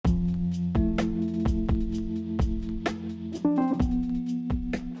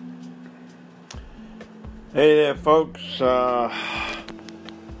Hey there, folks.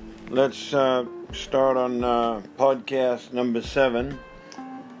 Let's start on podcast number 7,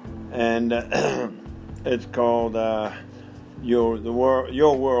 and it's called "Your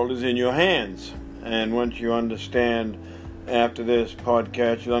World is in Your Hands." And once you understand, after this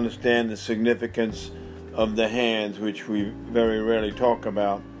podcast, you'll understand the significance of the hands, which we very rarely talk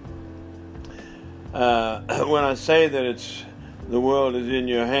about. When I say that the world is in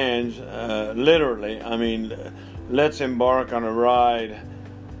your hands, literally, I mean, let's embark on a ride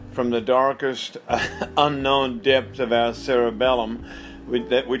from the darkest unknown depths of our cerebellum,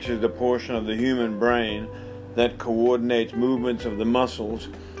 which is the portion of the human brain that coordinates movements of the muscles,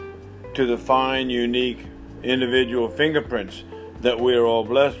 to the fine, unique, individual fingerprints that we are all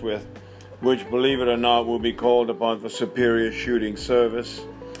blessed with, which, believe it or not, will be called upon for superior shooting service.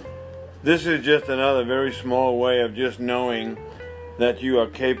 This is just another very small way of just knowing that you are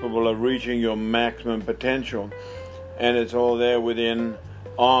capable of reaching your maximum potential, and it's all there within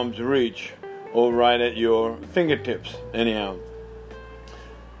arm's reach, or right at your fingertips. Anyhow,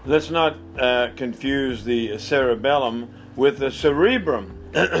 let's not confuse the cerebellum with the cerebrum,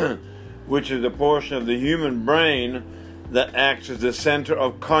 which is the portion of the human brain that acts as the center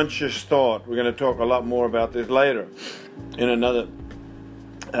of conscious thought. We're going to talk a lot more about this later in another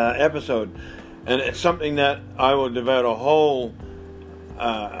episode, and it's something that I will devote a whole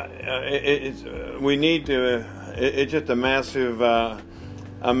it's just a massive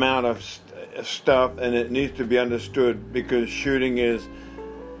amount of stuff, and it needs to be understood because shooting is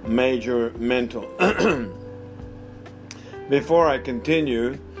major mental. Before I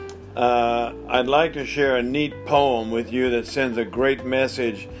continue, I'd like to share a neat poem with you that sends a great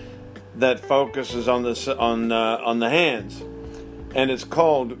message that focuses on the hands, and it's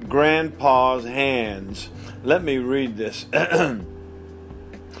called Grandpa's Hands. Let me read this.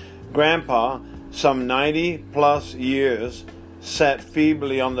 Grandpa, some 90-plus years, sat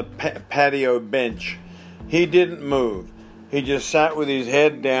feebly on the patio bench. He didn't move. He just sat with his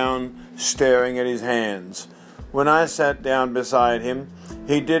head down, staring at his hands. When I sat down beside him,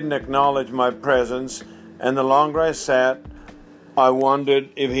 he didn't acknowledge my presence, and the longer I sat, I wondered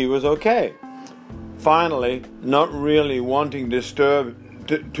if he was okay. Finally, not really wanting to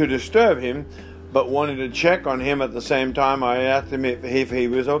disturb him, but wanted to check on him at the same time, I asked him if he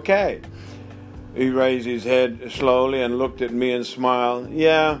was okay. He raised his head slowly and looked at me and smiled.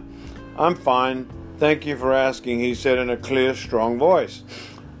 "Yeah, I'm fine. Thank you for asking," he said in a clear, strong voice.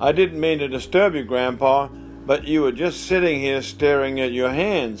 "I didn't mean to disturb you, Grandpa, but you were just sitting here staring at your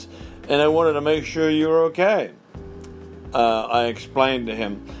hands, and I wanted to make sure you were okay." I explained to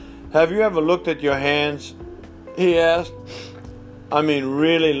him. "Have you ever looked at your hands?" he asked. "I mean,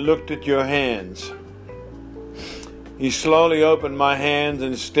 really looked at your hands." He slowly opened my hands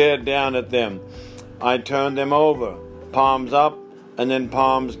and stared down at them. I turned them over, palms up and then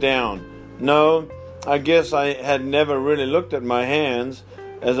palms down. No, I guess I had never really looked at my hands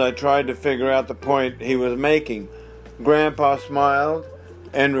as I tried to figure out the point he was making. Grandpa smiled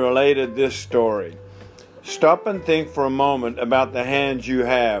and related this story. "Stop and think for a moment about the hands you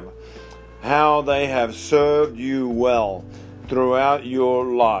have, how they have served you well throughout your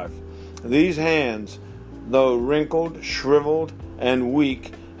life. These hands, though wrinkled, shriveled, and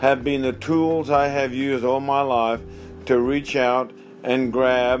weak, have been the tools I have used all my life to reach out and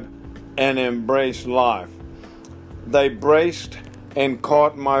grab and embrace life. They braced and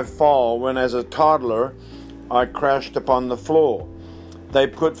caught my fall when, as a toddler, I crashed upon the floor. They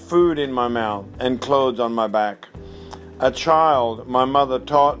put food in my mouth and clothes on my back. A child, my mother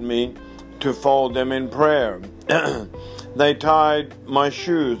taught me to fold them in prayer. They tied my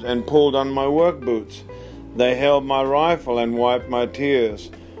shoes and pulled on my work boots. They held my rifle and wiped my tears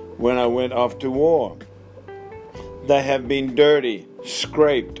when I went off to war. They have been dirty,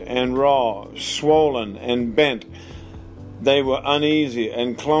 scraped and raw, swollen and bent. They were uneasy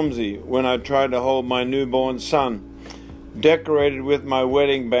and clumsy when I tried to hold my newborn son. Decorated with my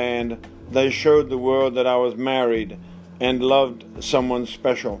wedding band, they showed the world that I was married and loved someone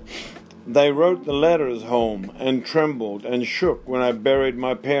special. They wrote the letters home and trembled and shook when I buried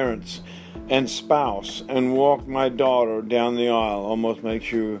my parents and spouse and walked my daughter down the aisle." Almost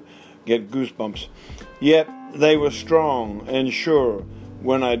makes you get goosebumps. "Yet they were strong and sure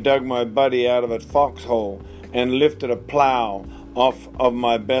when I dug my buddy out of a foxhole and lifted a plow off of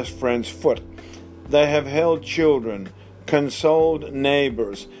my best friend's foot. They have held children, consoled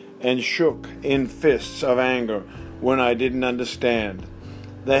neighbors, and shook in fists of anger when I didn't understand.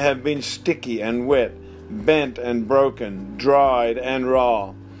 They have been sticky and wet, bent and broken, dried and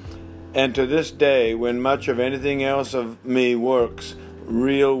raw. And to this day, when much of anything else of me works,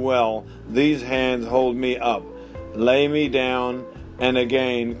 real well. These hands hold me up, lay me down, and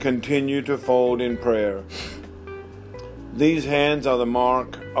again continue to fold in prayer. These hands are the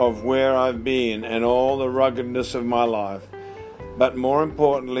mark of where I've been and all the ruggedness of my life. But more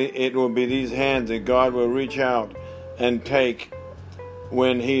importantly, it will be these hands that God will reach out and take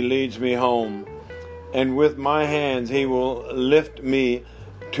when He leads me home. And with my hands He will lift me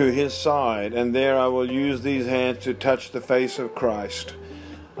to His side, and there I will use these hands to touch the face of Christ.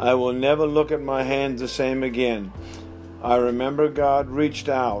 I will never look at my hands the same again. I remember God reached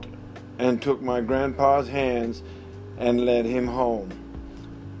out and took my grandpa's hands and led him home.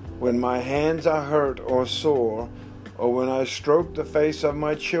 When my hands are hurt or sore, or when I stroke the face of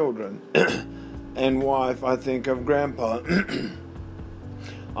my children and wife, I think of Grandpa.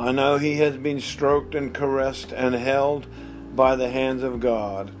 I know he has been stroked and caressed and held by the hands of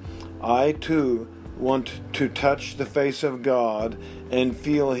God. I too want to touch the face of God and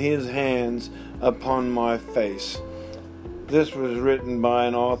feel His hands upon my face. This was written by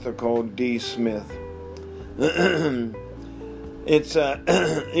an author called D. Smith. It's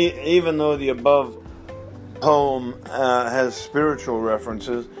even though the above poem has spiritual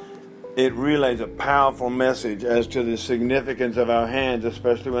references, it relays a powerful message as to the significance of our hands,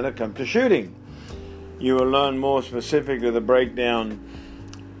 especially when it comes to shooting. You will learn more specifically the breakdown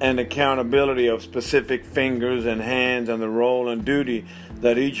and accountability of specific fingers and hands and the role and duty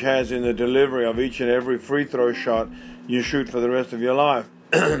that each has in the delivery of each and every free throw shot you shoot for the rest of your life,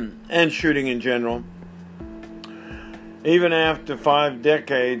 and shooting in general. Even after 5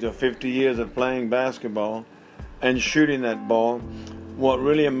 decades or 50 years of playing basketball and shooting that ball, what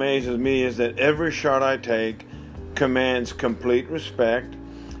really amazes me is that every shot I take commands complete respect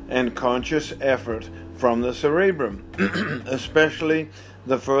and conscious effort from the cerebrum, especially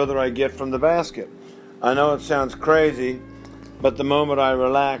the further I get from the basket. I know it sounds crazy, but the moment I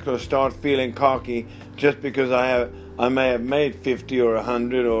relax or start feeling cocky just because I may have made 50 or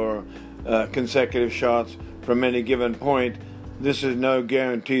 100 or consecutive shots from any given point, this is no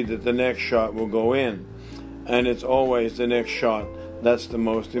guarantee that the next shot will go in. And it's always the next shot that's the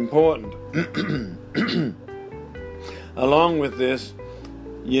most important. Along with this,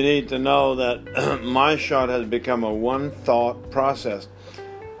 you need to know that my shot has become a one-thought process.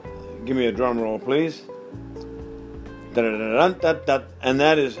 Give me a drum roll, please. And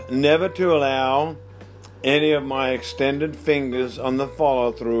that is never to allow any of my extended fingers on the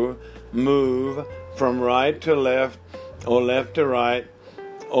follow-through move from right to left or left to right,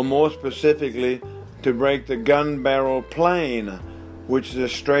 or more specifically, to break the gun barrel plane, which is a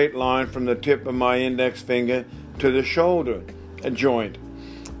straight line from the tip of my index finger to the shoulder joint.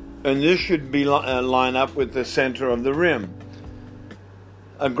 And this should be line up with the center of the rim.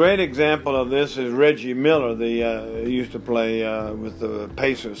 A great example of this is Reggie Miller, he used to play with the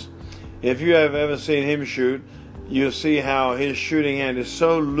Pacers. If you have ever seen him shoot, you'll see how his shooting hand is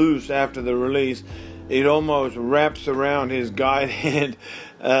so loose after the release, it almost wraps around his guide hand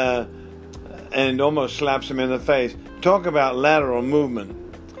and almost slaps him in the face. Talk about lateral movement.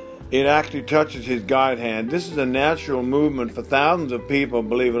 It actually touches his guide hand. This is a natural movement for thousands of people,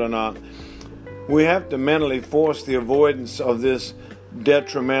 believe it or not. We have to mentally force the avoidance of this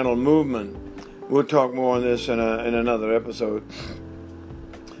detrimental movement. We'll talk more on this in another episode.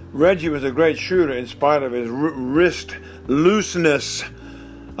 Reggie was a great shooter in spite of his wrist looseness.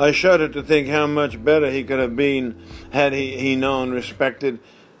 I shudder to think how much better he could have been had he known, respected,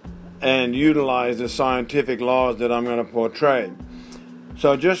 and utilized the scientific laws that I'm going to portray.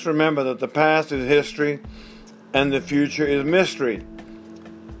 So just remember that the past is history and the future is mystery.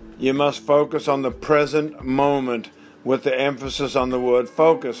 You must focus on the present moment with the emphasis on the word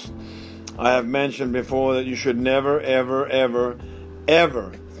focus. I have mentioned before that you should never, ever, ever,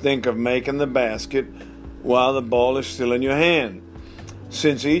 ever think of making the basket while the ball is still in your hand.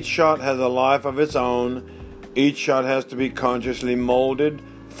 Since each shot has a life of its own, each shot has to be consciously molded,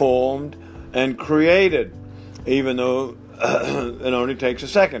 formed, and created, even though it only takes a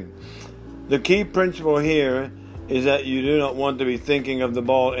second. The key principle here is that you do not want to be thinking of the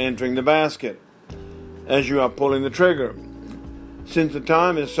ball entering the basket as you are pulling the trigger. Since the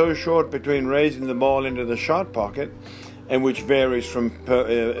time is so short between raising the ball into the shot pocket, and which varies from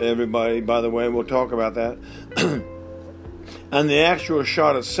everybody, by the way, we'll talk about that, and the actual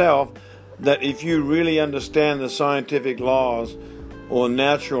shot itself, that if you really understand the scientific laws or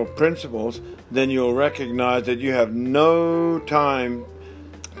natural principles, then you'll recognize that you have no time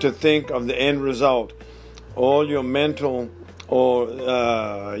to think of the end result. All your mental or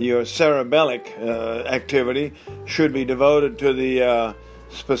your cerebellic activity should be devoted to the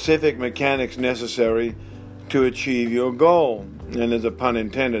specific mechanics necessary to achieve your goal. And there's a pun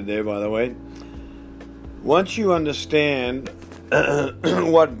intended there, by the way. Once you understand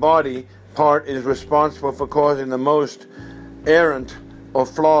what body part is responsible for causing the most errant or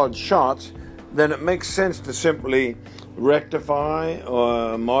flawed shots, then it makes sense to simply rectify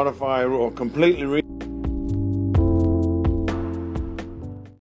or modify or completely